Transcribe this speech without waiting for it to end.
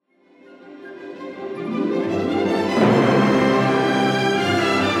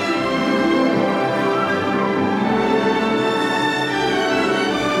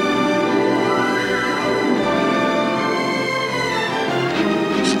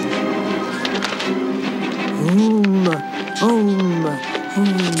Thank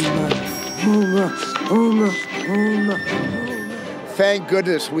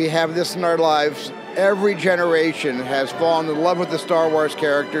goodness we have this in our lives. Every generation has fallen in love with the Star Wars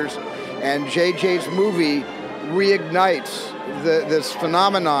characters, and JJ's movie reignites this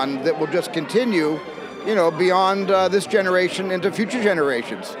phenomenon that will just continue, beyond this generation into future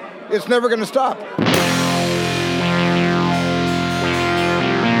generations. It's never going to stop.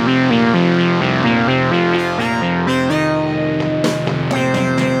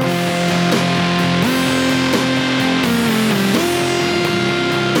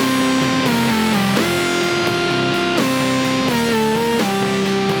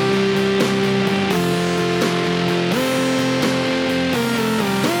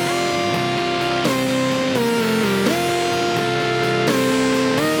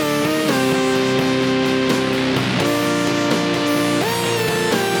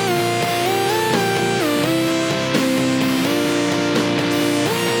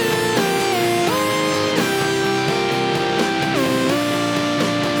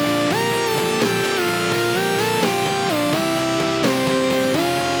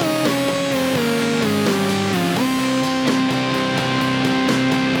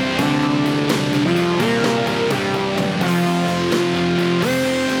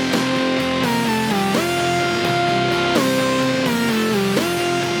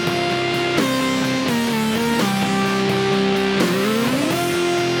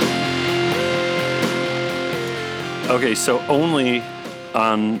 Okay, so only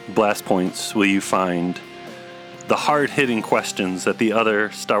on Blast Points will you find the hard-hitting questions that the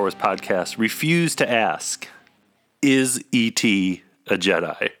other Star Wars podcasts refuse to ask. Is E.T. a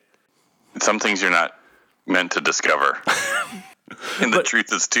Jedi? Some things you're not meant to discover. And the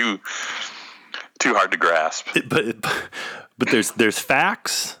truth is too hard to grasp. But there's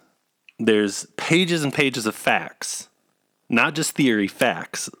facts. There's pages and pages of facts. Not just theory,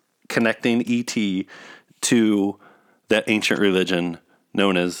 facts connecting E.T. to that ancient religion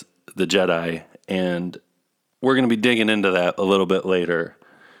known as the Jedi, and we're going to be digging into that a little bit later.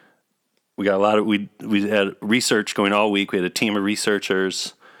 We got we had research going all week. We had a team of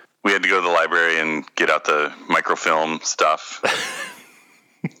researchers. We had to go to the library and get out the microfilm stuff.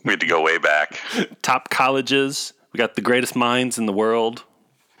 We had to go way back. Top colleges. We got the greatest minds in the world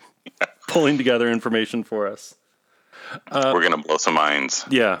pulling together information for us. We're going to blow some minds.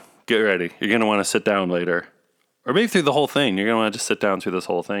 Yeah, get ready. You're going to want to sit down later. Or maybe through the whole thing. You're going to want to just sit down through this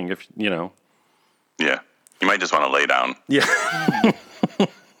whole thing, if you know. Yeah. You might just want to lay down. Yeah.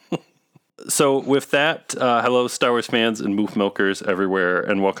 So with that, hello, Star Wars fans and moof milkers everywhere,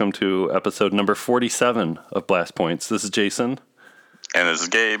 and welcome to episode number 47 of Blast Points. This is Jason. And this is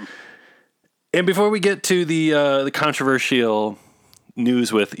Gabe. And before we get to the controversial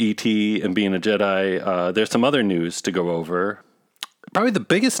news with E.T. and being a Jedi, there's some other news to go over. Probably the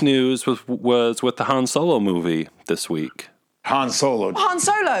biggest news was with the Han Solo movie this week. Han Solo. Han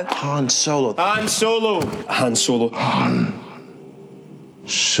Solo. Han Solo. Han Solo. Han Solo. Han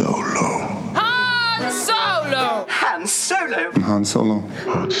Solo. Han Solo. Han Solo. Han Solo.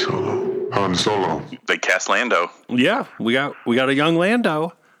 Han Solo. Han Solo. They cast Lando. Yeah, we got a young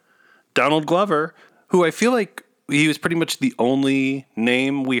Lando, Donald Glover, who I feel like he was pretty much the only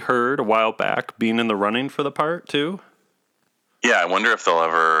name we heard a while back being in the running for the part too. Yeah, I wonder if they'll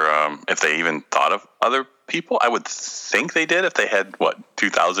ever, if they even thought of other people. I would think they did if they had,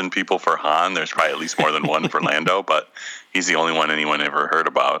 2,000 people for Han. There's probably at least more than one for Lando, but he's the only one anyone ever heard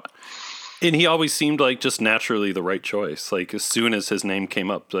about. And he always seemed like just naturally the right choice. Like as soon as his name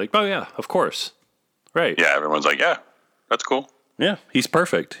came up, like, oh yeah, of course. Right. Yeah, everyone's like, yeah, that's cool. Yeah, he's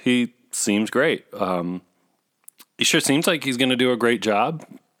perfect. He seems great. He sure seems like he's going to do a great job.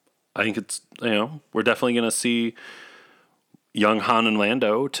 I think it's, we're definitely going to see young Han and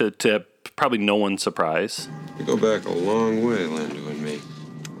Lando to probably no one's surprise. We go back a long way, Lando and me.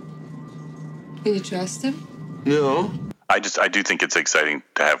 Do you trust him? No. I do think it's exciting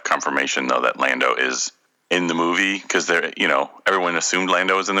to have confirmation though that Lando is in the movie, because everyone assumed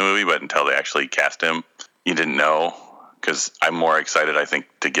Lando was in the movie, but until they actually cast him, you didn't know. Because I'm more excited, I think,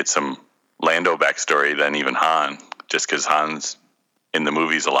 to get some Lando backstory than even Han, just because Han's in the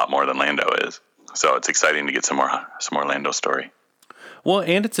movies a lot more than Lando is. So it's exciting to get some more Lando story. Well,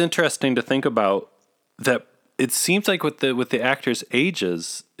 and it's interesting to think about that. It seems like with the actors'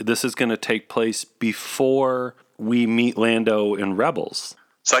 ages, this is going to take place before we meet Lando in Rebels.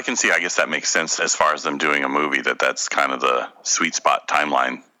 So I can see, I guess that makes sense as far as them doing a movie, that's kind of the sweet spot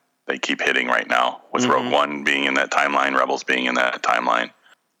timeline they keep hitting right now, with Rogue One being in that timeline, Rebels being in that timeline,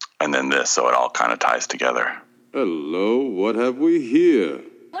 and then this, so it all kind of ties together. Hello, what have we here?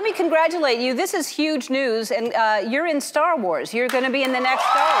 Let me congratulate you. This is huge news, and you're in Star Wars. You're going to be in the next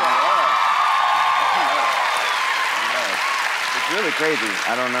Star Wars. It's really crazy.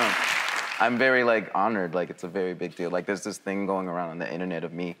 I don't know. I'm very, honored. It's a very big deal. There's this thing going around on the internet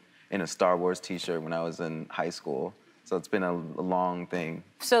of me in a Star Wars T-shirt when I was in high school. So it's been a long thing.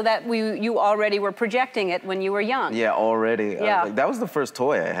 So that you already were projecting it when you were young? Yeah, already. Yeah. That was the first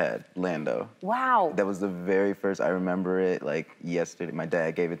toy I had, Lando. Wow. That was the very first. I remember it yesterday. My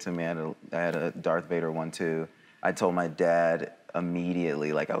dad gave it to me. I had a Darth Vader one too. I told my dad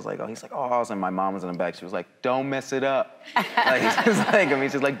immediately, I was like, oh, he's like, oh, awesome. My mom was in the back. She was like, don't mess it up. She's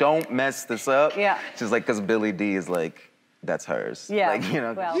like, don't mess this up. Yeah. She's like, because Billy D is that's hers.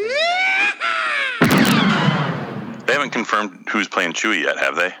 Yeah. Well. They haven't confirmed who's playing Chewie yet,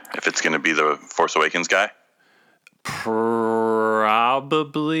 have they? If it's going to be the Force Awakens guy? Probably.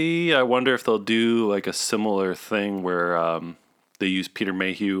 I wonder if they'll do a similar thing where they use Peter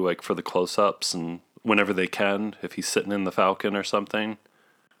Mayhew for the close-ups and whenever they can, if he's sitting in the Falcon or something.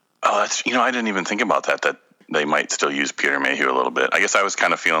 Oh, that's I didn't even think about that they might still use Peter Mayhew a little bit. I guess I was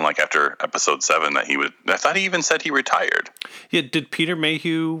kind of feeling after Episode 7 that he would. I thought he even said he retired. Yeah, did Peter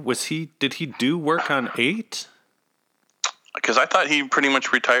Mayhew did he do work on 8? Because I thought he pretty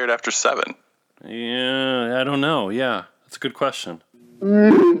much retired after 7. Yeah, I don't know. Yeah, that's a good question.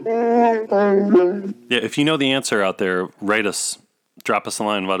 Yeah, if you know the answer out there, write us, drop us a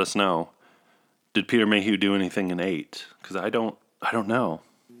line, let us know. Did Peter Mayhew do anything in 8? Because I don't know.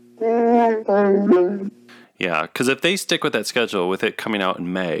 Yeah, because if they stick with that schedule, with it coming out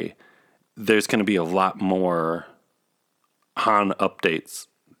in May, there's going to be a lot more Han updates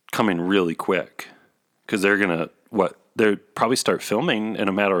coming really quick. Because they're going to, they'll probably start filming in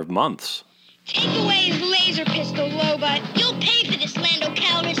a matter of months. Take away his laser pistol, Lobot. You'll pay for this, Lando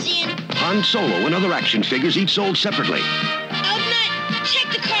Calrissian. Han Solo and other action figures each sold separately. Outnut,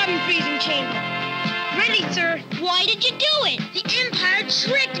 check the carbon freezing chamber. Ready, sir. Why did you do it? The Empire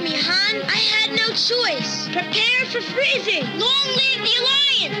tricked me, Han. I had no choice. Prepare for freezing. Long live the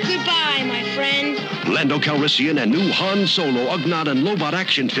Alliance. Goodbye, my friend. Lando Calrissian and new Han Solo, Ugnaught, and Lobot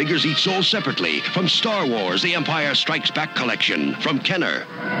action figures each sold separately from Star Wars: The Empire Strikes Back collection from Kenner.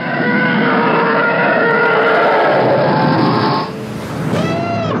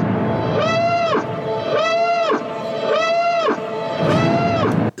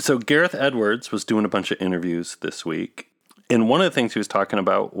 So Gareth Edwards was doing a bunch of interviews this week, and one of the things he was talking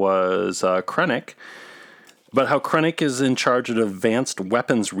about was Krennic, about how Krennic is in charge of the advanced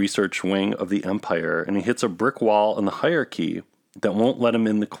weapons research wing of the Empire, and he hits a brick wall in the hierarchy that won't let him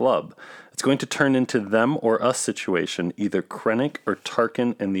in the club. It's going to turn into them or us situation, either Krennic or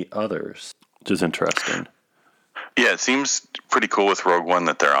Tarkin and the others, which is interesting. Yeah, it seems pretty cool with Rogue One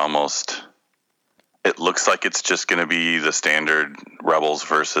that they're almost... It looks like it's just going to be the standard Rebels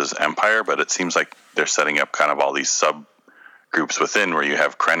versus Empire, but it seems like they're setting up kind of all these subgroups within where you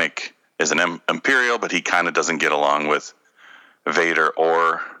have Krennic as an Imperial, but he kind of doesn't get along with Vader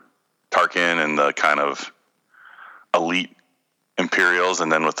or Tarkin and the kind of elite Imperials.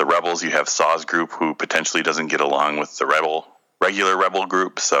 And then with the Rebels, you have Saw's group who potentially doesn't get along with the regular Rebel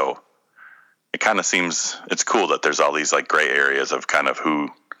group. So it kind of seems, it's cool that there's all these gray areas of kind of who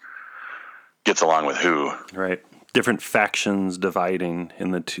gets along with who. Right. Different factions dividing in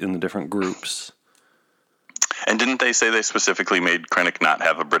the different groups. And didn't they say they specifically made Krennic not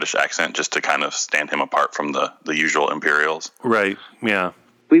have a British accent just to kind of stand him apart from the usual Imperials? Right, yeah.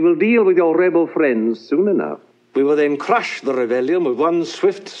 We will deal with your rebel friends soon enough. We will then crush the rebellion with one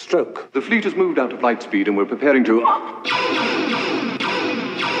swift stroke. The fleet has moved out of light speed and we're preparing to...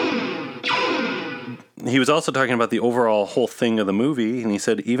 He was also talking about the overall whole thing of the movie, and he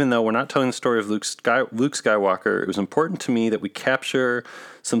said, even though we're not telling the story of Luke Skywalker, it was important to me that we capture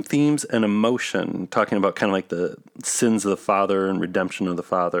some themes and emotion, talking about kind of the sins of the father and redemption of the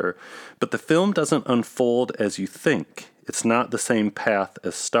father. But the film doesn't unfold as you think. It's not the same path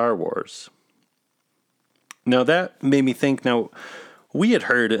as Star Wars. Now, that made me think, we had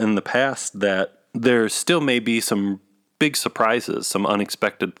heard in the past that there still may be some big surprises, some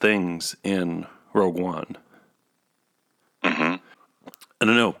unexpected things in Rogue One. Mm-hmm. I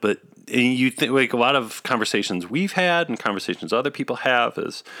don't know, but you think a lot of conversations we've had and conversations other people have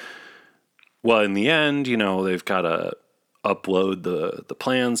is, well, in the end, they've got to upload the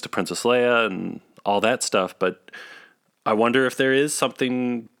plans to Princess Leia and all that stuff. But I wonder if there is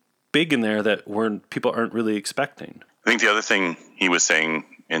something big in there that people aren't really expecting. I think the other thing he was saying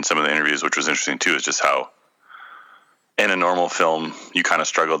in some of the interviews, which was interesting too, is just how in a normal film, you kind of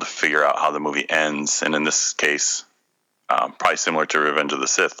struggle to figure out how the movie ends. And in this case, probably similar to Revenge of the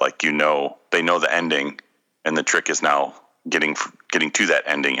Sith, they know the ending, and the trick is now getting to that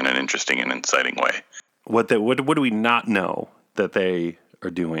ending in an interesting and exciting way. What do we not know that they are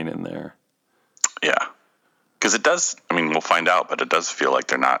doing in there? Yeah. Because it does, I mean, we'll find out, but it does feel like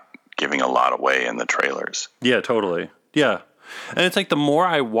they're not giving a lot away in the trailers. Yeah, totally. Yeah. And it's like the more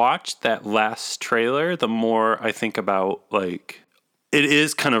I watch that last trailer, the more I think about, like, it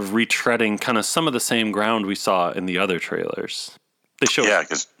is kind of retreading kind of some of the same ground we saw in the other trailers. They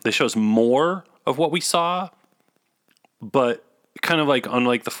show us more of what we saw, but kind of like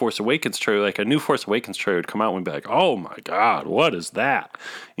unlike the Force Awakens trailer, like a new Force Awakens trailer would come out and we'd be like, oh my God, what is that?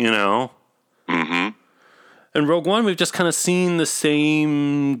 You know? Mm-hmm. And Rogue One, we've just kind of seen the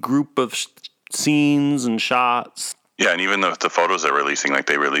same group of scenes and shots. Yeah, and even the photos they're releasing, like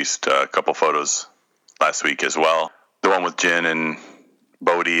they released a couple photos last week as well. The one with Jyn and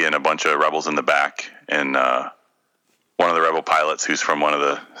Bodhi and a bunch of rebels in the back, and one of the rebel pilots who's from one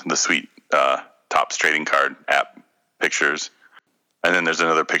of the sweet Topps trading card app pictures. And then there's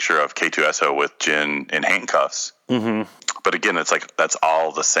another picture of K2SO with Jyn in handcuffs. Mm-hmm. But again, it's like that's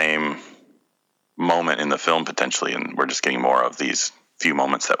all the same moment in the film potentially, and we're just getting more of these few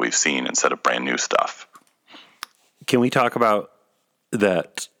moments that we've seen instead of brand new stuff. Can we talk about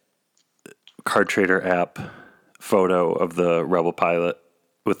that card trader app photo of the rebel pilot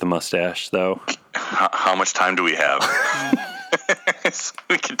with the mustache, though? How much time do we have?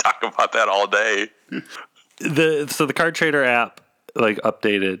 We can talk about that all day. So the card trader app like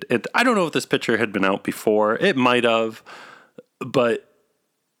updated it. I don't know if this picture had been out before. It might have, but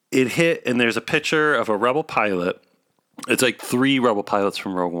it hit, and there's a picture of a rebel pilot. It's like 3 rebel pilots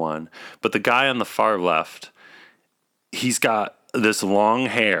from Rogue One, but the guy on the far left, he's got this long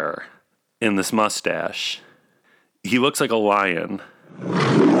hair and this mustache. He looks like a lion.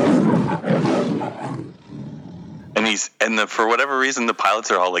 And for whatever reason, the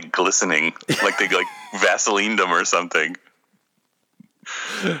pilots are all like glistening, like they like Vaselined them or something.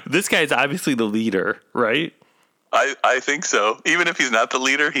 This guy's obviously the leader, right? I think so. Even if he's not the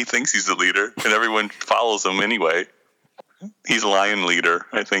leader, he thinks he's the leader, and everyone follows him anyway. He's lion leader,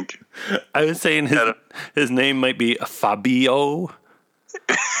 I think. I was saying his name might be Fabio.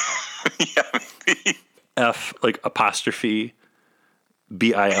 Yeah, maybe. F, like apostrophe,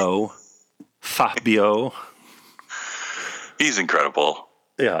 BIO. Fabio. He's incredible.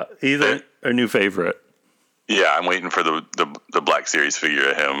 Yeah, he's our new favorite. Yeah, I'm waiting for the Black Series figure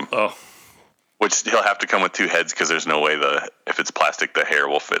of him. Oh. Which he'll have to come with 2 heads because there's no way if it's plastic, the hair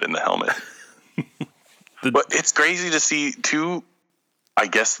will fit in the helmet. But it's crazy to see, too, I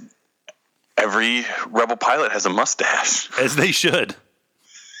guess every Rebel pilot has a mustache. As they should.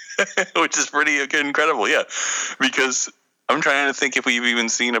 Which is pretty incredible, yeah. Because I'm trying to think if we've even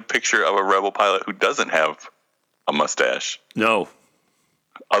seen a picture of a Rebel pilot who doesn't have a mustache. No.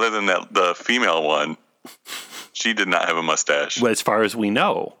 Other than the female one, she did not have a mustache. Well, as far as we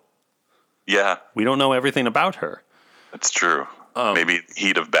know. Yeah. We don't know everything about her. That's true. Maybe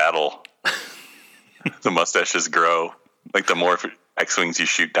heat of battle. The mustaches grow. Like the more X-Wings you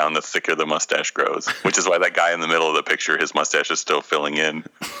shoot down, the thicker the mustache grows. Which is why that guy in the middle of the picture, his mustache is still filling in.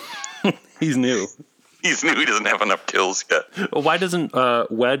 He's new. He's new. He doesn't have enough kills yet. Why doesn't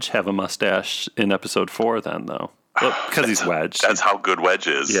Wedge have a mustache in episode 4 then, though? Well, because he's Wedge. That's how good Wedge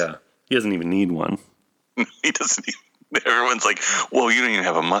is. Yeah. He doesn't even need one. He doesn't even. Everyone's like, whoa, you don't even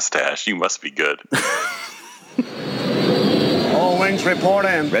have a mustache. You must be good. All wings report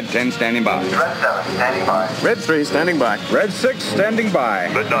in. Red 10 standing by. Red 7 standing by. Red 3 standing by. Red 6 standing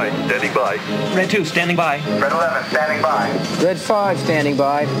by. Red 9 standing by. Red 2 standing by. Red 11 standing by. Red 5 standing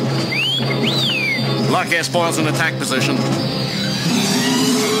by. Lock airfoils in attack position.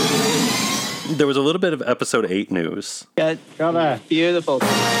 There was a little bit of episode 8 news. Good. Beautiful.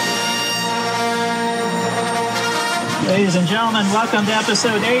 Ladies and gentlemen, welcome to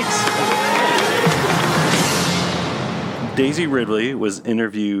episode 8. Daisy Ridley was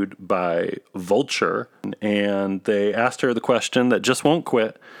interviewed by Vulture, and they asked her the question that just won't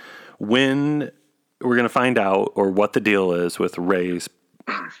quit: when we're going to find out, or what the deal is with Rey's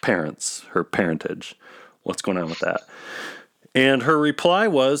parents, her parentage. What's going on with that? And her reply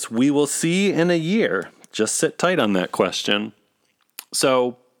was, we will see in a year. Just sit tight on that question.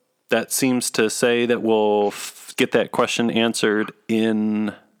 So that seems to say that we'll get that question answered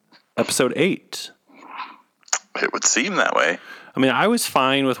in episode 8. It would seem that way. I mean, I was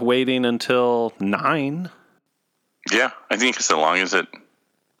fine with waiting until 9. Yeah, I think as long as it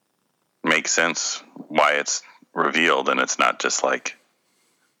makes sense why it's revealed, and it's not just like,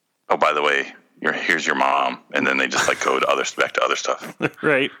 oh, by the way, here's your mom, and then they just like go to back to other stuff.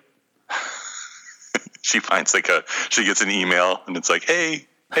 Right. She finds she gets an email, and it's like, hey,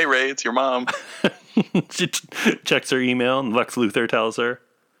 Hey, Ray, it's your mom. She checks her email, and Lex Luthor tells her.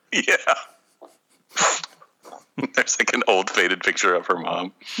 Yeah. There's like an old faded picture of her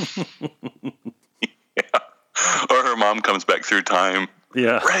mom. Yeah. Or her mom comes back through time.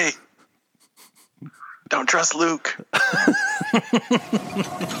 Yeah. Ray, don't trust Luke.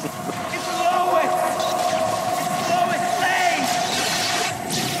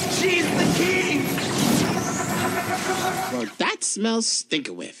 She's the king! Well, that smells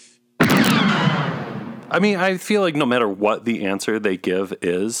stinker-whiff. I mean, I feel like no matter what the answer they give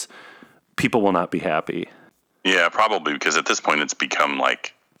is, people will not be happy. Yeah, probably, because at this point it's become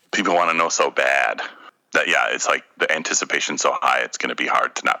like people want to know so bad that, yeah, it's like the anticipation's so high, it's going to be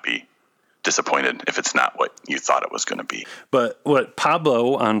hard to not be disappointed if it's not what you thought it was going to be. But what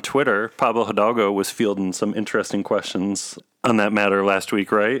Pablo on Twitter, Pablo Hidalgo, was fielding some interesting questions on that matter last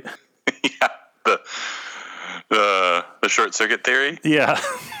week, right? Yeah, the short circuit theory? Yeah.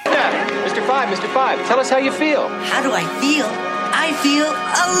 Mr. Five, tell us how you feel. How do I feel? I feel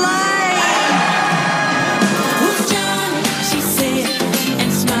alive! Who's Johnny? She said,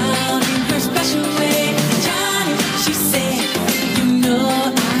 and smiled in her special way. Johnny, she said, you know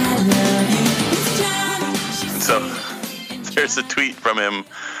I love you. Who's Johnny? She said, So there's a tweet from him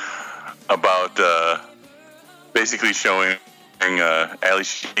about basically showing Ali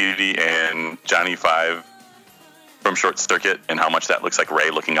Sheedy and Johnny Five from Short Circuit and how much that looks like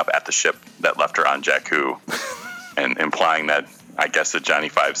Ray looking up at the ship that left her on Jakku, and implying that I guess that Johnny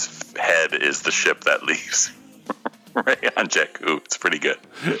Five's head is the ship that leaves Ray on Jakku. It's pretty good.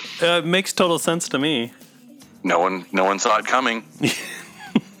 It makes total sense to me. No one saw it coming.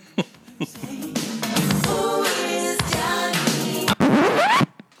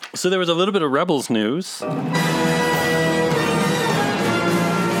 So there was a little bit of Rebels news.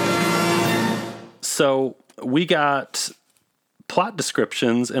 So we got plot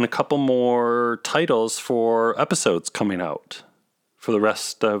descriptions and a couple more titles for episodes coming out for the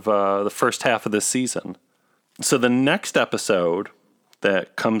rest of the first half of this season. So the next episode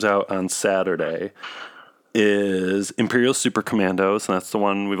that comes out on Saturday is Imperial Super Commandos, and that's the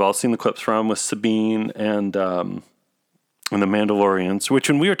one we've all seen the clips from with Sabine and the Mandalorians, which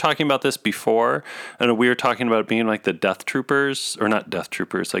when we were talking about this before, and we were talking about it being like the Death Troopers, or not Death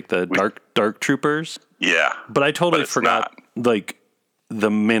Troopers, like the Dark Troopers. Yeah. But I totally forgot, like, the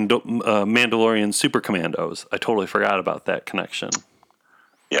Mandalorian Super Commandos. I totally forgot about that connection.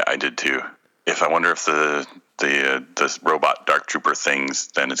 Yeah, I did too. I wonder if the robot Dark Trooper things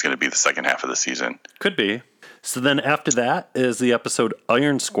then is going to be the second half of the season. Could be. So then after that is the episode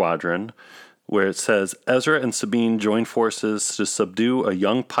Iron Squadron, where it says Ezra and Sabine join forces to subdue a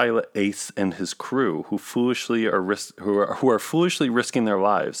young pilot Ace and his crew who are foolishly risking their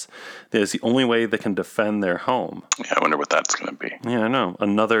lives. That is the only way they can defend their home. Yeah, I wonder what that's going to be. Yeah, I know.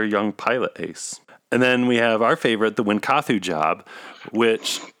 Another young pilot Ace. And then we have our favorite, the Winkathu job,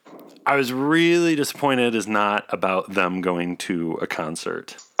 which I was really disappointed is not about them going to a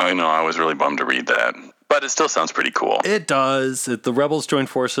concert. I know. I was really bummed to read that. But it still sounds pretty cool. It does. The rebels join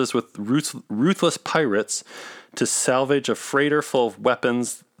forces with ruthless pirates to salvage a freighter full of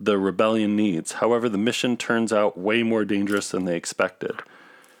weapons the rebellion needs. However, the mission turns out way more dangerous than they expected.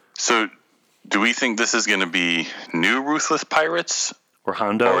 So, do we think this is going to be new ruthless pirates? Or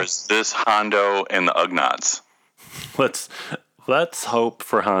Hondo? Or is this Hondo and the Ugnaughts? Let's hope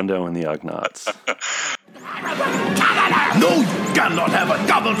for Hondo and the Ugnaughts. No, you cannot have a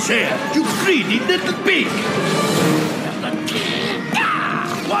double share, you greedy little pig!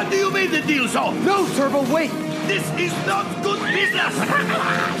 What do you mean the deal's off? No, Turbo, wait! This is not good business!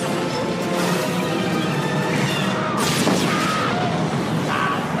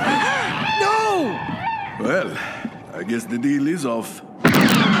 No! Well, I guess the deal is off.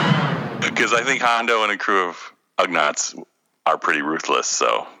 Because I think Hondo and a crew of Ugnaughts are pretty ruthless,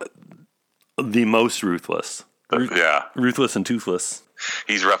 so... The most ruthless. Yeah. Ruthless and toothless.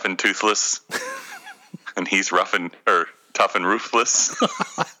 He's rough and toothless. And he's tough and ruthless.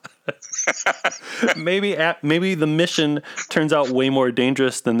 Maybe the mission turns out way more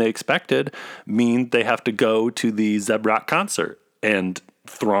dangerous than they expected, mean they have to go to the Zebrak concert, and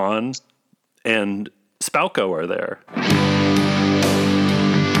Thrawn and Spalko are there.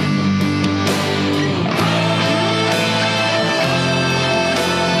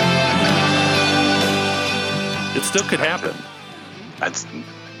 It still could happen.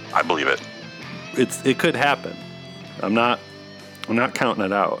 I believe it. It could happen. I'm not counting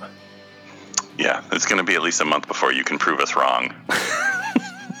it out. Yeah, it's going to be at least a month before you can prove us wrong.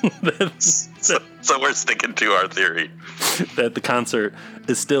 So we're sticking to our theory that the concert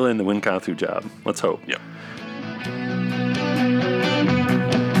is still in the Winkathu job. Let's hope. Yep.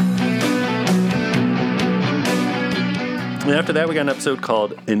 And after that, we got an episode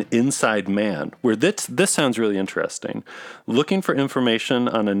called An Inside Man, where this sounds really interesting. Looking for information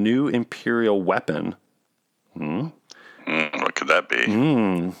on a new Imperial weapon. What could that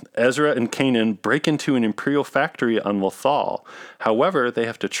be? Ezra and Kanan break into an Imperial factory on Lothal. However, they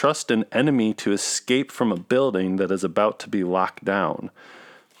have to trust an enemy to escape from a building that is about to be locked down.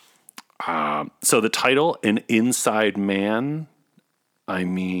 So the title, An Inside Man, I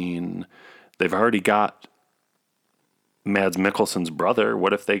mean, they've already got Mads Mikkelsen's brother.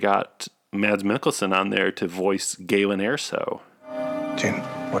 What if they got Mads Mikkelsen on there to voice Galen Erso? Jin,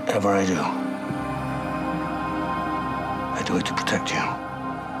 whatever I do it to protect you.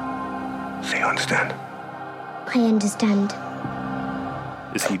 So you understand? I understand.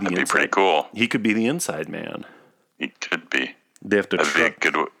 Is he the That'd be pretty cool. He could be the inside man. He could be. They have to That'd be a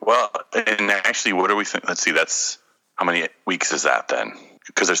good. Well, and actually, what do we think? Let's see. That's how many weeks is that then?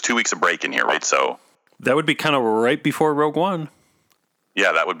 Because there's 2 weeks of break in here, right? So that would be kind of right before Rogue One.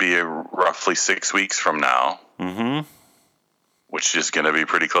 Yeah, that would be roughly 6 weeks from now. Mm-hmm. Which is going to be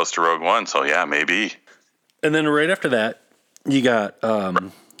pretty close to Rogue One. So yeah, maybe. And then right after that, you got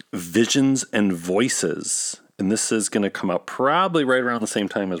Visions and Voices. And this is going to come out probably right around the same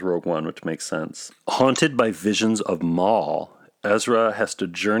time as Rogue One, which makes sense. Haunted by visions of Maul, Ezra has to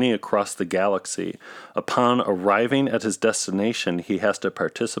journey across the galaxy. Upon arriving at his destination, he has to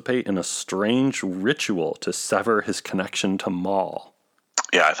participate in a strange ritual to sever his connection to Maul.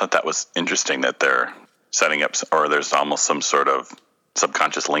 Yeah, I thought that was interesting that they're setting up, or there's almost some sort of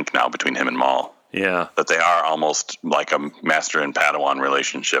subconscious link now between him and Maul. Yeah. That they are almost like a master and Padawan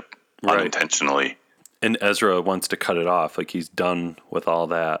relationship, unintentionally. And Ezra wants to cut it off. Like, he's done with all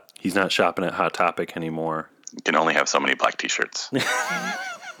that. He's not shopping at Hot Topic anymore. You can only have so many black t-shirts.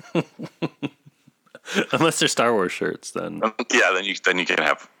 Unless they're Star Wars shirts, then. Yeah, then you can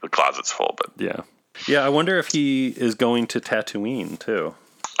have the closets full. But yeah, I wonder if he is going to Tatooine, too.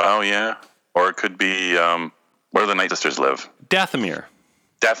 Oh, yeah. Or it could be, where do the Night Sisters live? Dathomir,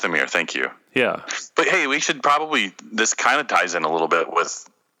 thank you. Yeah. But hey, we should probably, this kind of ties in a little bit with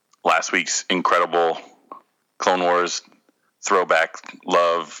last week's incredible Clone Wars throwback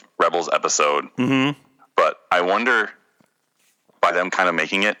love Rebels episode. Mm-hmm. But I wonder, by them kind of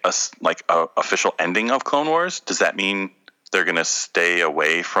making it a official ending of Clone Wars, does that mean they're going to stay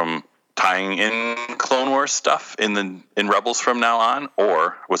away from tying in Clone Wars stuff in Rebels from now on?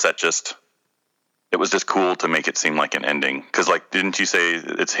 Or was that just, it was just cool to make it seem like an ending? Because, didn't you say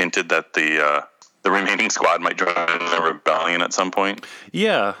it's hinted that the remaining squad might join the rebellion at some point?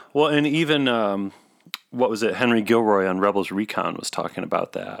 Yeah. Well, and even, what was it? Henry Gilroy on Rebels Recon was talking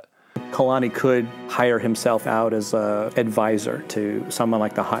about that. Kalani could hire himself out as an advisor to someone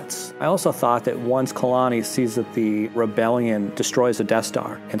like the Hutts. I also thought that once Kalani sees that the rebellion destroys the Death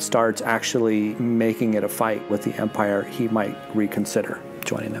Star and starts actually making it a fight with the Empire, he might reconsider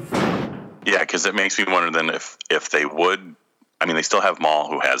joining them. Yeah, because it makes me wonder then if they would, I mean, they still have Maul,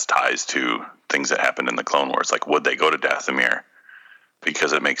 who has ties to things that happened in the Clone Wars. Like, would they go to Dathomir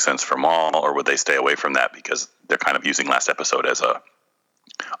because it makes sense for Maul, or would they stay away from that because they're kind of using last episode as a,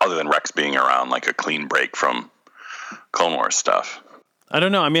 other than Rex being around, like a clean break from Clone Wars stuff? I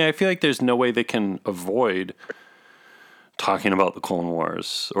don't know. I mean, I feel like there's no way they can avoid talking about the Clone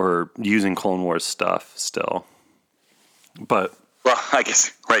Wars or using Clone Wars stuff still. But well, I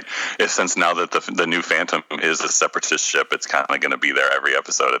guess, right, since now that the new Phantom is a separatist ship, it's kind of going to be there every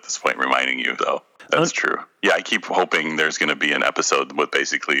episode at this point, reminding you, though. That's true. Yeah, I keep hoping there's going to be an episode with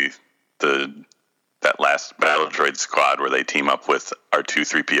basically that last Battle Droid squad where they team up with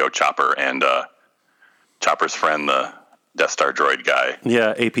R2-3PO Chopper and Chopper's friend, the Death Star droid guy.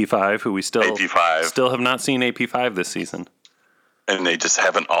 Yeah, AP5, who we still have not seen AP5 this season. And they just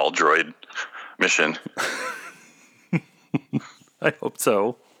have an all-droid mission. I hope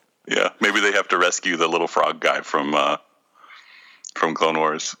so. Yeah, maybe they have to rescue the little frog guy from Clone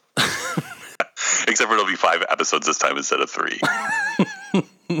Wars. Except for it'll be 5 episodes this time instead of 3.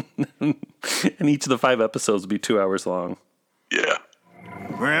 And each of the 5 episodes will be 2 hours long. Yeah.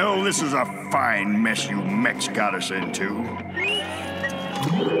 Well, this is a fine mess you mechs got us into.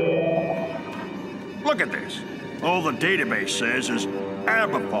 Look at this. All the database says is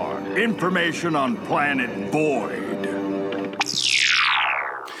Abapar, information on planet Void.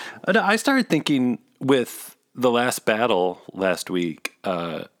 I started thinking with the last battle last week,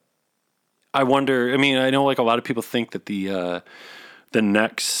 I wonder, I mean, I know like a lot of people think that the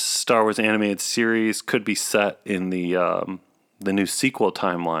next Star Wars animated series could be set in the new sequel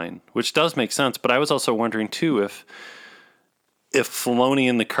timeline, which does make sense. But I was also wondering too if Filoni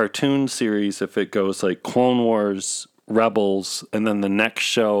in the cartoon series, if it goes like Clone Wars, Rebels, and then the next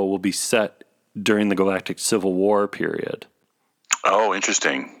show will be set during the Galactic Civil War period. Oh,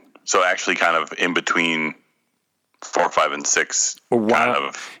 interesting. So actually kind of in between 4, 5, and 6. Or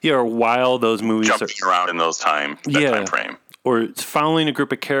while those movies jumping around in those time frame. Or it's following a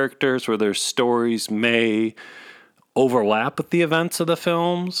group of characters where their stories may overlap with the events of the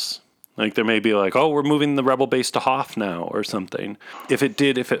films. Like there may be like, oh, we're moving the Rebel base to Hoth now or something. If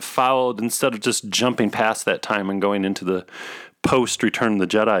it followed, instead of just jumping past that time and going into the post Return of the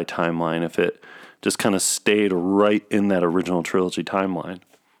Jedi timeline, if it just kind of stayed right in that original trilogy timeline.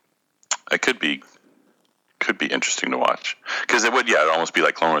 It could be interesting to watch. Because it would almost be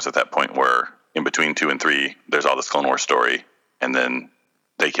like Clone Wars at that point where in between 2 and 3, there's all this Clone Wars story. And then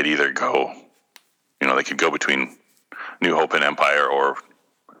they could either go, they could go between New Hope and Empire or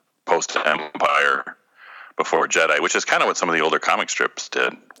post-Empire before Jedi, which is kind of what some of the older comic strips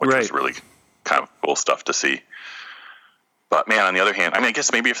did, which was really kind of cool stuff to see. But man, on the other hand, I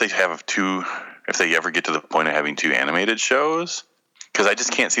guess maybe if they ever get to the point of having 2 animated shows, because I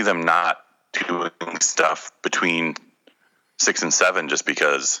just can't see them not doing stuff between 6 and 7, just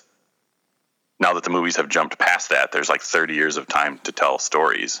because now that the movies have jumped past that, there's like 30 years of time to tell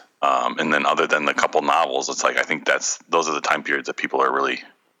stories. And then other than the couple novels, it's like I think those are the time periods that people are really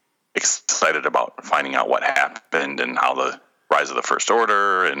excited about finding out what happened and how the rise of the First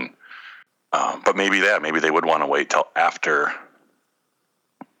Order. And but maybe they would want to wait till after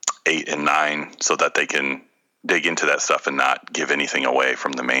 8 and 9 so that they can dig into that stuff and not give anything away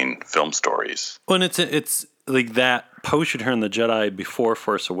from the main film stories. Well, and it's like that post Return of the Jedi before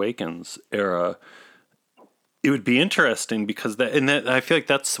Force Awakens era. It would be interesting because I feel like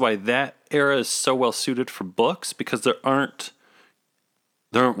that's why that era is so well suited for books, because there aren't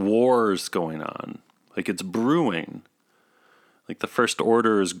wars going on. Like it's brewing. Like the First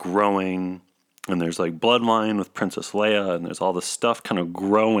Order is growing, and there's like Bloodline with Princess Leia, and there's all this stuff kind of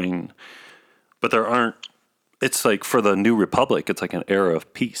growing, but there aren't. It's like for the New Republic, it's like an era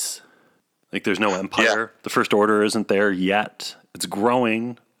of peace. Like there's no Empire. The First Order isn't there yet. It's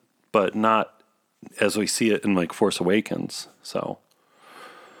growing, but not as we see it in like Force Awakens. So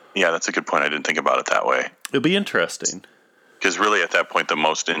yeah, that's a good point. I didn't think about it that way. It'll be interesting. Because really at that point, the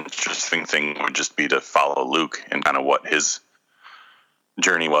most interesting thing would just be to follow Luke and kind of what his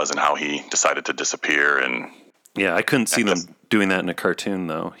journey was and how he decided to disappear. And yeah, I couldn't see them doing that in a cartoon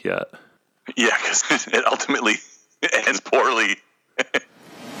though yet. Yeah, because it ultimately ends poorly.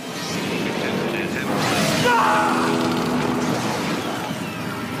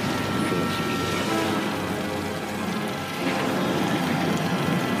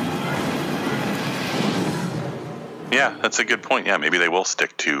 Yeah, that's a good point. Yeah, maybe they will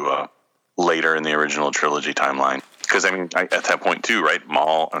stick to later in the original trilogy timeline. Because, at that point, too, right?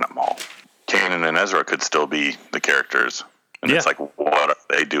 Kanan and Ezra could still be the characters. And it's like, what are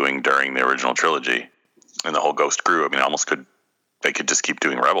they doing during the original trilogy? And the whole Ghost crew, they could just keep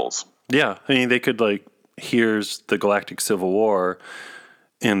doing Rebels. Yeah, they could, here's the Galactic Civil War,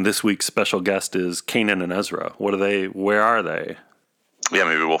 and this week's special guest is Kanan and Ezra. Where are they? Yeah,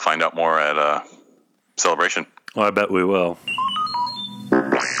 maybe we'll find out more at Celebration. Oh, I bet we will.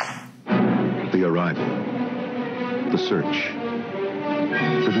 The arrival, the search,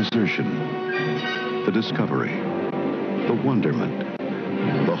 the desertion, the discovery, the wonderment,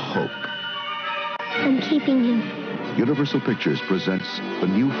 the hope. I'm keeping him. Universal Pictures presents the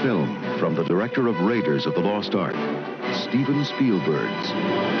new film from the director of Raiders of the Lost Ark, Steven Spielberg's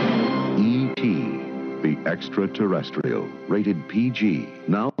E.T., the Extraterrestrial, rated PG,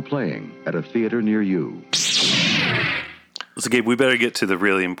 now playing at a theater near you. So, Gabe, we better get to the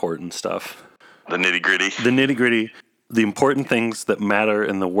really important stuff. The nitty-gritty. The nitty-gritty. The important things that matter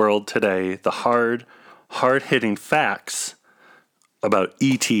in the world today. The hard-hitting facts about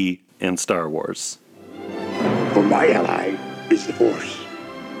E.T. and Star Wars. For my ally is the Force.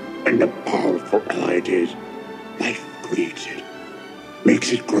 And the powerful ally it is, life creates it,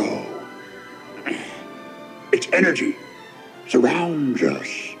 makes it grow. Its energy surrounds us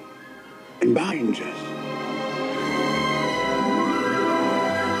and binds us.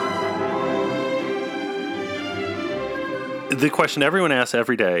 The question everyone asks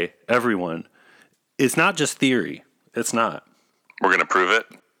every day, it's not just theory. It's not. We're going to prove it.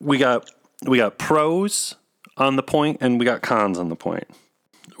 We got pros on the point and we got cons on the point.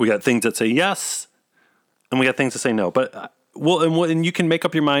 We got things that say yes and we got things that say no. But and you can make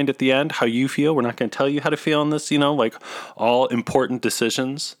up your mind at the end how you feel. We're not going to tell you how to feel on this, like all important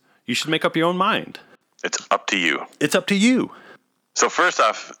decisions. You should make up your own mind. It's up to you. It's up to you. So first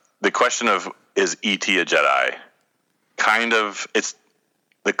off, the question of is E.T. a Jedi?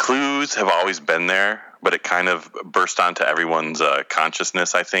 The clues have always been there, but it kind of burst onto everyone's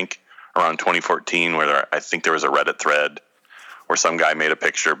consciousness, I think, around 2014, where I think there was a Reddit thread where some guy made a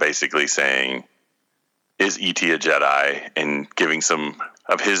picture basically saying, is E.T. a Jedi? And giving some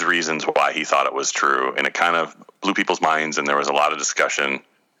of his reasons why he thought it was true. And it kind of blew people's minds, and there was a lot of discussion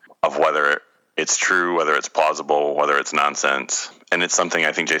of whether it's true, whether it's plausible, whether it's nonsense. And it's something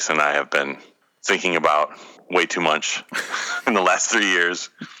I think Jason and I have been thinking about way too much in the last 3 years.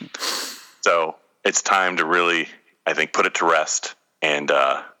 So it's time to really, I think, put it to rest and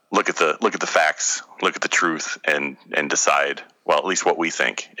look at the facts, look at the truth, and decide, well, at least what we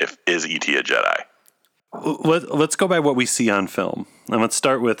think, if is E.T. a Jedi. Let's go by what we see on film. And let's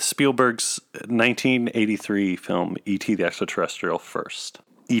start with Spielberg's 1983 film, E.T. the Extraterrestrial first.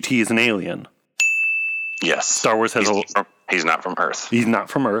 E.T. is an alien. Yes. Star Wars has he's not from Earth. He's not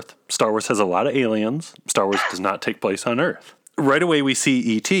from Earth. Star Wars has a lot of aliens. Star Wars does not take place on Earth. Right away we see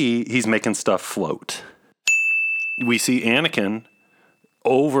E.T., he's making stuff float. We see Anakin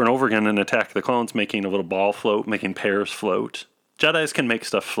over and over again in Attack of the Clones making a little ball float, making pears float. Jedis can make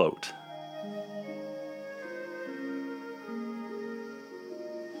stuff float.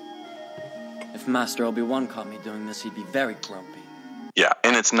 If Master Obi-Wan caught me doing this, he'd be very grumpy. Yeah,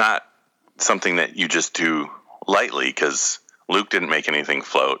 and it's not something that you just do lightly, because Luke didn't make anything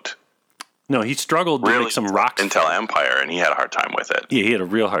float. No, he struggled to make some rocks until Empire, and he had a hard time with it. Yeah, he had a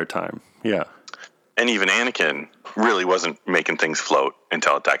real hard time. Yeah. And even Anakin really wasn't making things float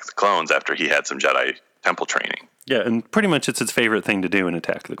until Attack of the Clones, after he had some Jedi temple training. Yeah, and pretty much it's his favorite thing to do in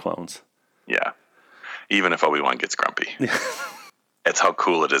Attack of the Clones. Yeah. Even if Obi-Wan gets grumpy. It's how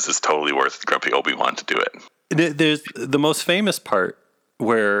cool it is. It's totally worth grumpy Obi-Wan to do it. There's the most famous part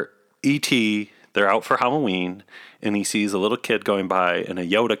where E.T., they're out for Halloween, and he sees a little kid going by in a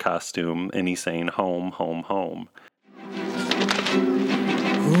Yoda costume, and he's saying, home, home, home.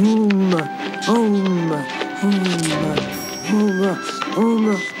 Home, home, home, home,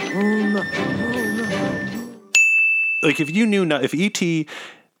 home, home. Like, if you knew, if E.T.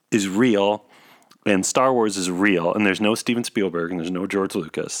 is real and Star Wars is real, and there's no Steven Spielberg and there's no George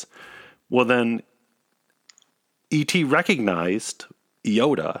Lucas, well then E.T. recognized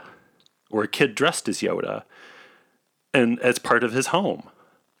Yoda, or a kid dressed as Yoda, and as part of his home.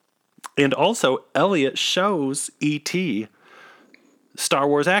 And also, Elliot shows E.T. Star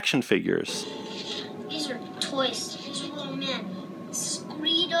Wars action figures. These are toys. These are little men. This is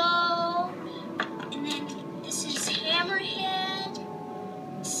Greedo, and then this is Hammerhead.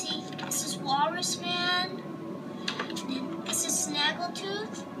 See, this is Walrus Man, and then this is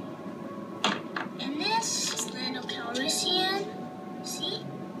Snaggletooth, and this is Lando Calrissian. See?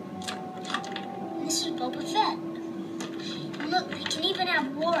 And this is Boba Fett. And look, they can even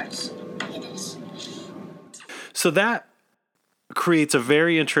have wars. Look at this. So that creates a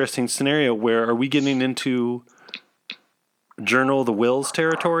very interesting scenario where, are we getting into Journal of the Whills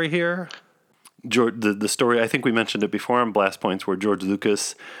territory here? The story, I think we mentioned it before on Blast Points, where George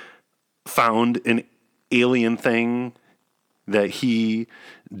Lucas found an alien thing that he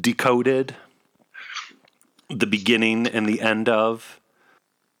decoded the beginning and the end of,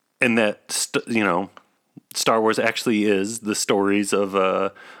 and that, Star Wars actually is the stories of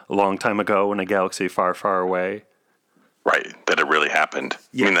a long time ago in a galaxy far, far away. Right, that it really happened.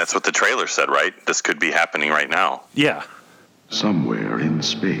 Yes. I mean, that's what the trailer said, right? This could be happening right now. Yeah. Somewhere in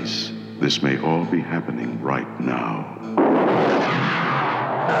space, this may all be happening right now.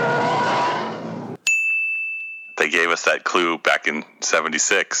 They gave us that clue back in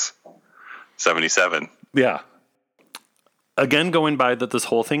 76, 77. Yeah. Again, going by that this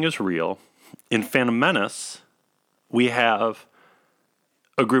whole thing is real. In Phantom Menace, we have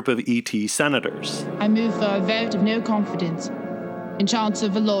a group of E.T. senators. I move for a vote of no confidence in Chancellor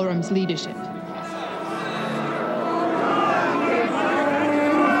Valorum's leadership.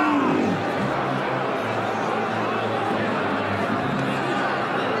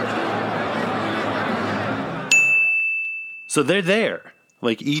 So they're there.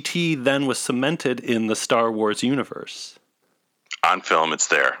 Like, E.T. then was cemented in the Star Wars universe. On film, it's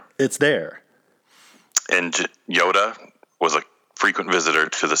there. It's there. And Yoda was a frequent visitor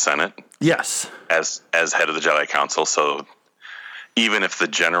to the Senate. Yes. As head of the Jedi Council. So even if the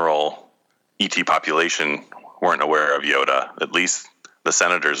general ET population weren't aware of Yoda, at least the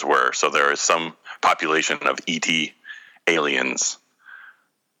senators were. So there is some population of ET aliens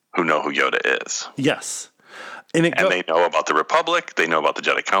who know who Yoda is. Yes. And they know about the Republic. They know about the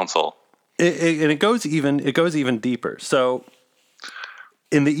Jedi Council. And it goes even deeper. So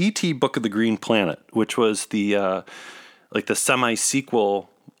in the E.T. Book of the Green Planet, which was the semi-sequel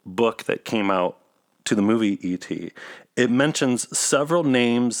book that came out to the movie E.T., it mentions several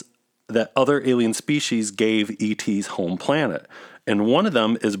names that other alien species gave E.T.'s home planet. And one of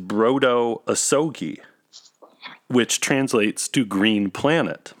them is Brodo Asogi, which translates to green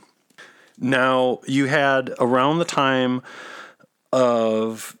planet. Now, you had around the time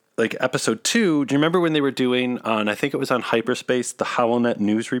of like episode 2, do you remember when they were doing on, I think it was on Hyperspace, the HoloNet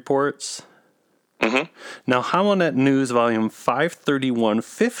news reports? Mm-hmm. Now, HoloNet News Volume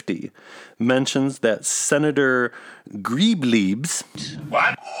 53150 mentions that Senator Greebliebs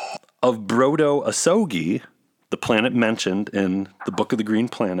of Brodo Asogi, the planet mentioned in the Book of the Green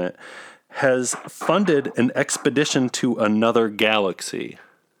Planet, has funded an expedition to another galaxy.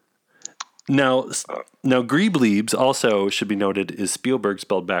 Now Greebliebs also, should be noted, is Spielberg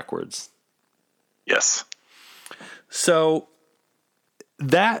spelled backwards. Yes. So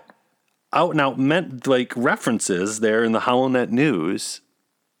that out and out meant like references there in the HoloNet News,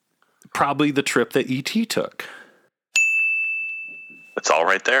 probably the trip that E.T. took. It's all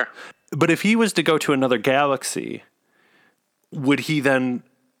right there. But if he was to go to another galaxy, would he then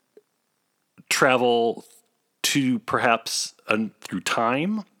travel to perhaps through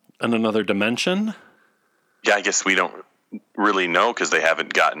time and another dimension? Yeah, I guess we don't really know because they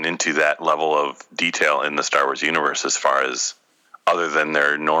haven't gotten into that level of detail in the Star Wars universe as far as other than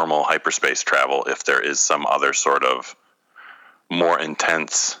their normal hyperspace travel, if there is some other sort of more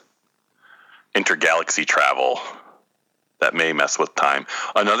intense intergalaxy travel that may mess with time.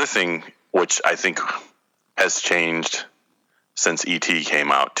 Another thing which I think has changed since E.T.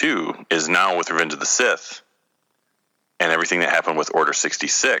 came out too is now with Revenge of the Sith and everything that happened with Order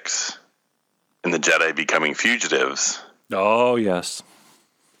 66 and the Jedi becoming fugitives. Oh, yes.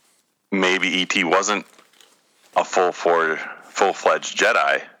 Maybe E.T. wasn't a full-fledged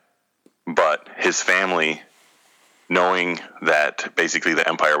Jedi, but his family, knowing that basically the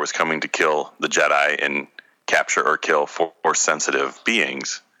Empire was coming to kill the Jedi and capture or kill Force-sensitive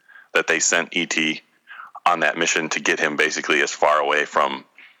beings, that they sent E.T. on that mission to get him basically as far away from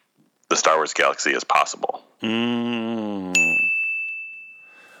the Star Wars galaxy as possible.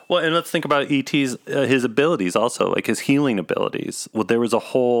 Well, and let's think about E.T.'s his abilities also, like his healing abilities. Well, there was a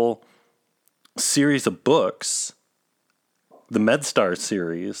whole series of books, the MedStar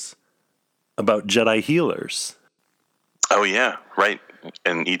series, about Jedi healers. Oh, yeah, right.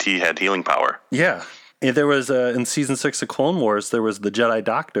 And E.T. had healing power. Yeah. And there was, in Season 6 of Clone Wars, there was the Jedi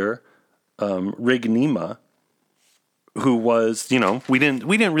Doctor, Rig Nima, who was, we didn't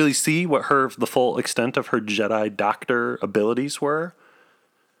really see what the full extent of her Jedi Doctor abilities were.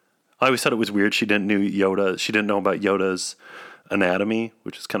 I always thought it was weird she didn't know about Yoda's anatomy,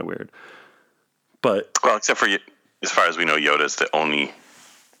 which is kind of weird. But well, except for, as far as we know, Yoda's the only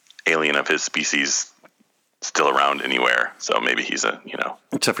alien of his species still around anywhere. So maybe he's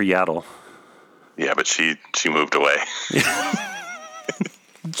except for Yaddle. Yeah, but she moved away.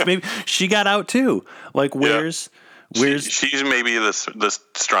 Maybe she got out too. Like, where's she's maybe the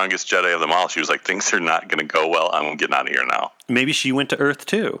strongest Jedi of them all. She was like, things are not going to go well. I'm getting out of here now. Maybe she went to Earth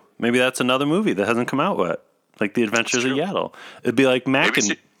too. Maybe that's another movie that hasn't come out yet, like The Adventures of Yaddle. It'd be like Mac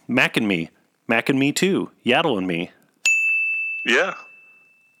and Me too, Yaddle and me. Yeah.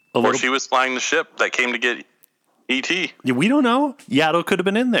 Or she was flying the ship that came to get E.T. Yeah, we don't know. Yaddle could have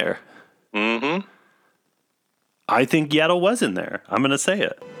been in there. Mm-hmm. I think Yaddle was in there. I'm going to say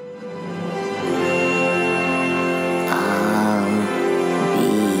it.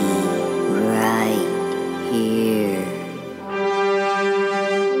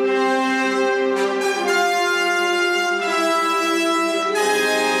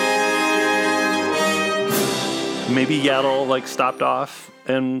 Maybe Yaddle stopped off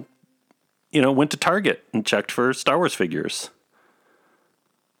and went to Target and checked for Star Wars figures.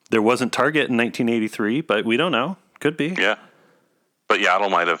 There wasn't Target in 1983, but we don't know. Could be. Yeah. But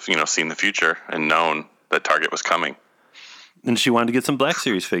Yaddle might have, seen the future and known that Target was coming. And she wanted to get some Black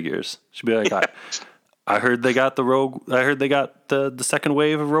Series figures. She'd be like, I heard they got the second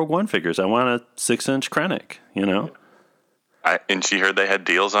wave of Rogue One figures. I want a 6-inch Krennic, And she heard they had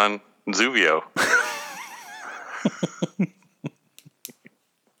deals on Zuvio.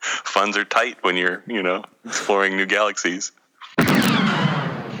 Funds are tight when you're, exploring new galaxies.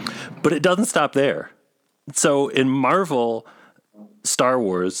 But it doesn't stop there. So in Marvel Star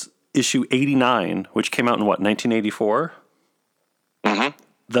Wars issue 89, which came out in 1984? Mm-hmm.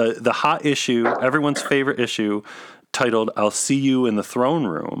 The hot issue, everyone's favorite issue, titled "I'll See You in the Throne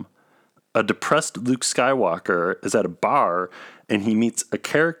Room." A depressed Luke Skywalker is at a bar and he meets a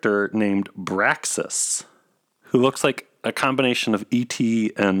character named Braxis, who looks like a combination of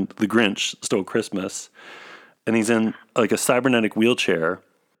E.T. and the Grinch Stole Christmas. And he's in a cybernetic wheelchair.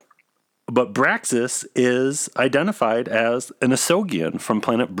 But Braxis is identified as an Asogian from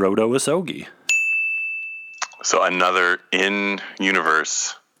planet Brodo Asogi. So another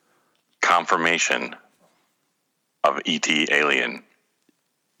in-universe confirmation of E.T. Alien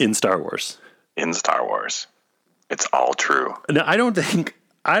in Star Wars. In Star Wars. It's all true. No, I don't think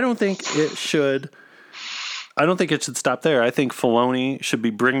it should. I don't think it should stop there. I think Filoni should be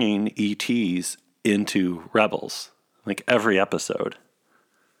bringing ETs into Rebels, like every episode.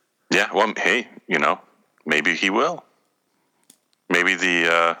 Yeah, well, hey, maybe he will. Maybe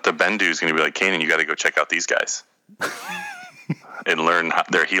the Bendu is going to be like, Kanan, you got to go check out these guys and learn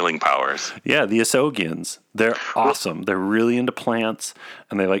their healing powers. Yeah, the Ahsogians. They're awesome. They're really into plants,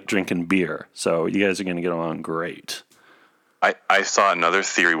 and they like drinking beer. So you guys are going to get along great. I saw another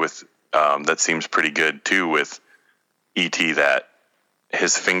theory with that seems pretty good, too, with E.T., that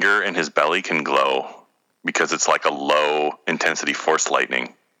his finger and his belly can glow because it's like a low-intensity force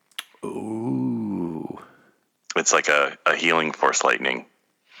lightning. Ooh. It's like a healing force lightning.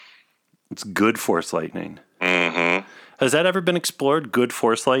 It's good force lightning. Mm-hmm. Has that ever been explored, good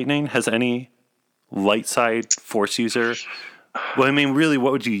force lightning? Has any light side force user... Well, I mean, really,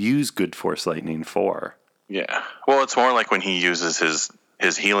 what would you use good force lightning for? Yeah. Well, it's more like when he uses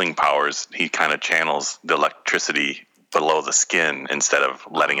his healing powers, he kind of channels the electricity below the skin instead of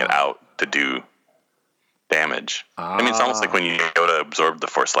letting it out to do damage. I mean, it's almost like when you go to absorb the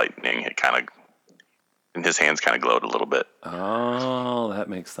force lightning, it kind of... And his hands kind of glowed a little bit. Oh, that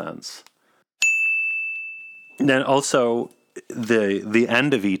makes sense. Then also, the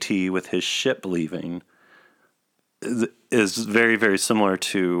end of E.T. with his ship leaving is very, very similar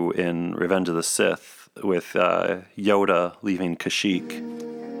to in Revenge of the Sith with Yoda leaving Kashyyyk.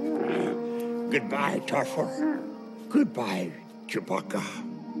 Goodbye, Tarfur. Goodbye, Chewbacca.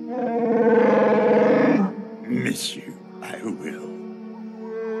 Miss you, I will.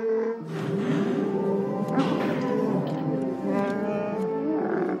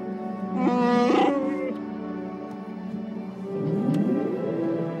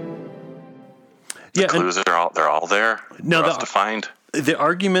 The clues they're all there for us to find. The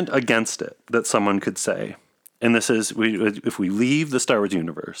argument against it that someone could say, and this is if we leave the Star Wars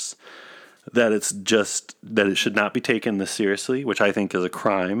universe, that it should not be taken this seriously, which I think is a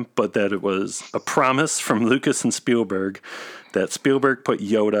crime, but that it was a promise from Lucas and Spielberg that Spielberg put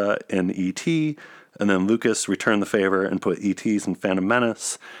Yoda in E.T., and then Lucas returned the favor and put E.T.'s in Phantom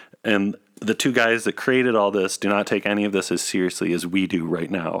Menace, and the two guys that created all this do not take any of this as seriously as we do right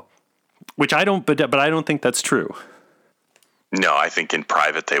now. Which I don't, but I don't think that's true. No, I think in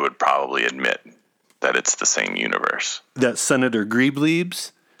private they would probably admit that it's the same universe. That Senator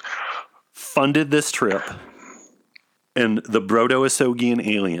Greebleebs funded this trip, and the Brodo-Ahsogian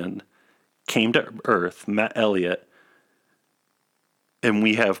alien came to Earth, met Elliot, and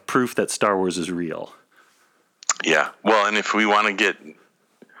we have proof that Star Wars is real. Yeah, well, and if we want to get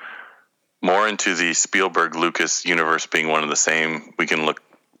more into the Spielberg-Lucas universe being one of the same, we can look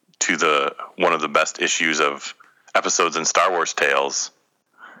to one of the best issues of episodes in Star Wars Tales.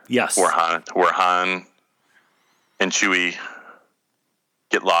 Yes. Where Han and Chewie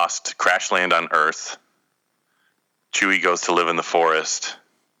get lost, crash land on Earth. Chewie goes to live in the forest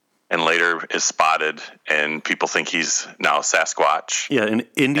and later is spotted, and people think he's now Sasquatch. Yeah, and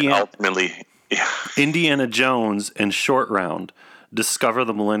ultimately, Indiana Jones and Short Round discover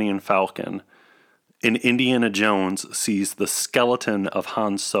the Millennium Falcon. And Indiana Jones sees the skeleton of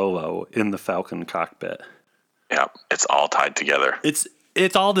Han Solo in the Falcon cockpit. Yeah, it's all tied together.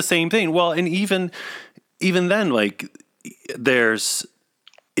 It's all the same thing. Well, and even then, like there's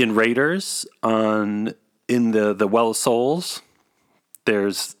in Raiders in the Well of Souls,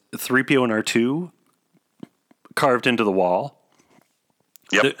 there's 3PO and R2 carved into the wall.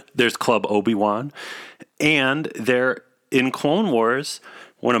 Yep. There's Club Obi-Wan, and they're in Clone Wars.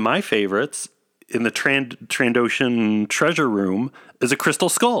 One of my favorites. In the Trandoshan treasure room is a crystal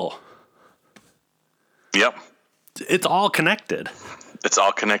skull. Yep. It's all connected. It's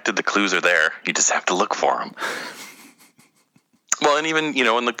all connected. The clues are there. You just have to look for them. Well, and even,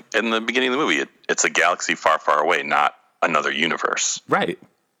 in the beginning of the movie, it's a galaxy far, far away, not another universe. Right.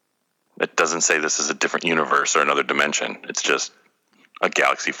 It doesn't say this is a different universe or another dimension. It's just a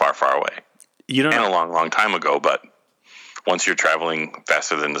galaxy far, far away. And a long, long time ago, but once you're traveling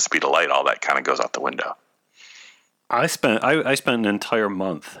faster than the speed of light, all that kind of goes out the window. I spent an entire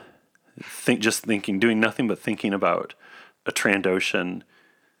month doing nothing but thinking about a Trandoshan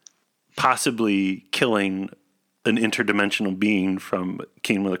possibly killing an interdimensional being from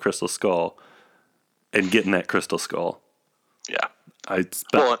Kingdom of the Crystal Skull and getting that crystal skull. Yeah. I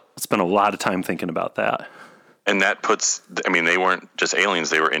spent a lot of time thinking about that. And that they weren't just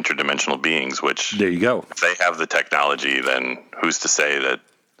aliens, they were interdimensional beings, which... There you go. If they have the technology, then who's to say that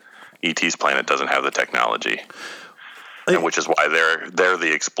E.T.'s planet doesn't have the technology? and which is why they're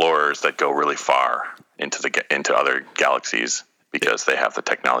the explorers that go really far into other galaxies because they have the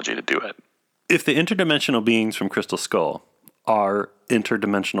technology to do it. If the interdimensional beings from Crystal Skull are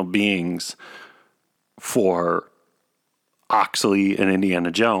interdimensional beings for Oxley and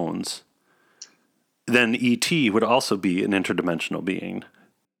Indiana Jones, then E.T. would also be an interdimensional being.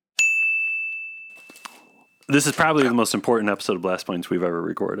 This is probably the most important episode of Blast Points we've ever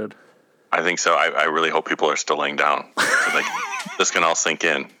recorded. I think so. I really hope people are still laying down so this can all sink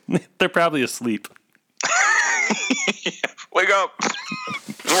in. They're probably asleep. Wake up.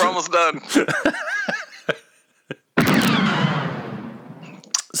 We're almost done.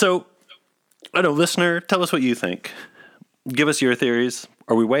 So, I don't know, listener, tell us what you think. Give us your theories.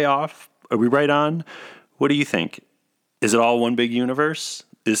 Are we way off? Are we right on? What do you think? Is it all one big universe?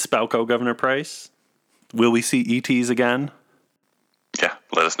 Is Spalko Governor Price? Will we see ETs again? Yeah,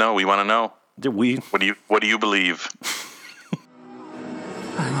 let us know. We want to know. What do you believe?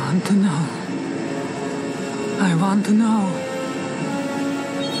 I want to know. I want to know.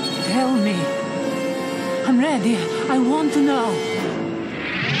 Tell me. I'm ready. I want to know.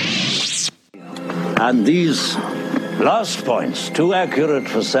 And these last points, too accurate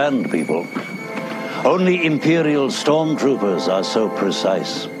for sand people. Only Imperial stormtroopers are so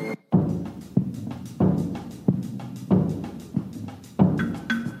precise.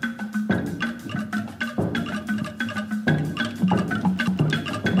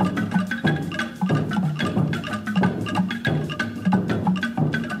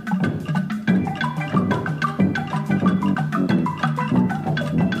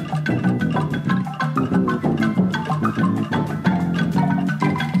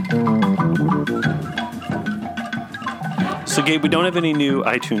 So, Gabe, we don't have any new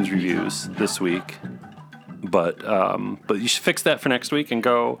iTunes reviews this week, but you should fix that for next week and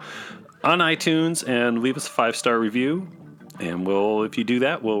go on iTunes and leave us a 5-star review. And if you do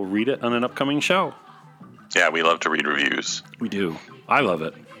that, we'll read it on an upcoming show. Yeah, we love to read reviews. We do. I love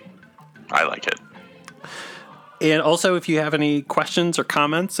it. I like it. And also, if you have any questions or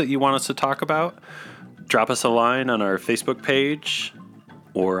comments that you want us to talk about, drop us a line on our Facebook page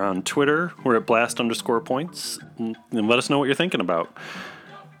or on Twitter. We're at blast_points, and let us know what you're thinking about.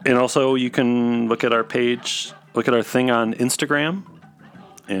 And also, you can look at our page, look at our thing on Instagram,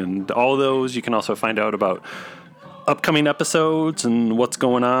 and all of those. You can also find out about upcoming episodes and what's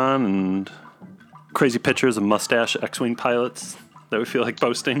going on, and crazy pictures of mustache X-Wing pilots that we feel like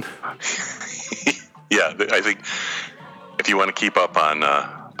posting. Yeah, I think if you want to keep up on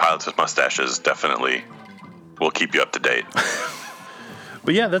pilots with mustaches, definitely we'll keep you up to date.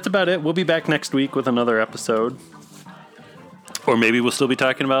 But yeah, that's about it. We'll be back next week with another episode. Or maybe we'll still be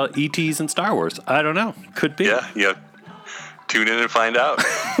talking about ETs and Star Wars. I don't know. Could be. Yeah. Tune in and find out.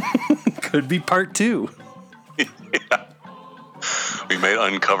 Could be part 2. Yeah. We may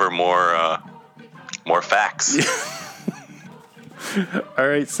uncover more facts. All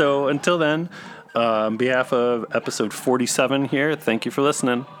right, so until then, on behalf of episode 47 here, thank you for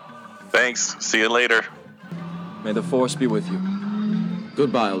listening. Thanks. See you later. May the Force be with you.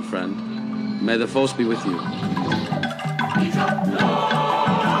 Goodbye, old friend. May the Force be with you.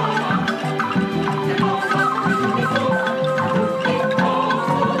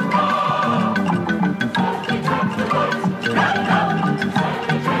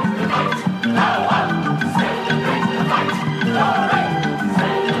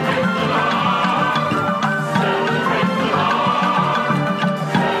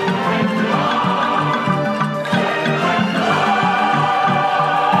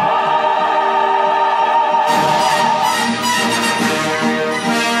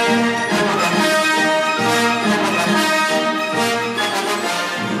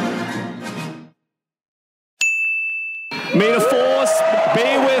 May the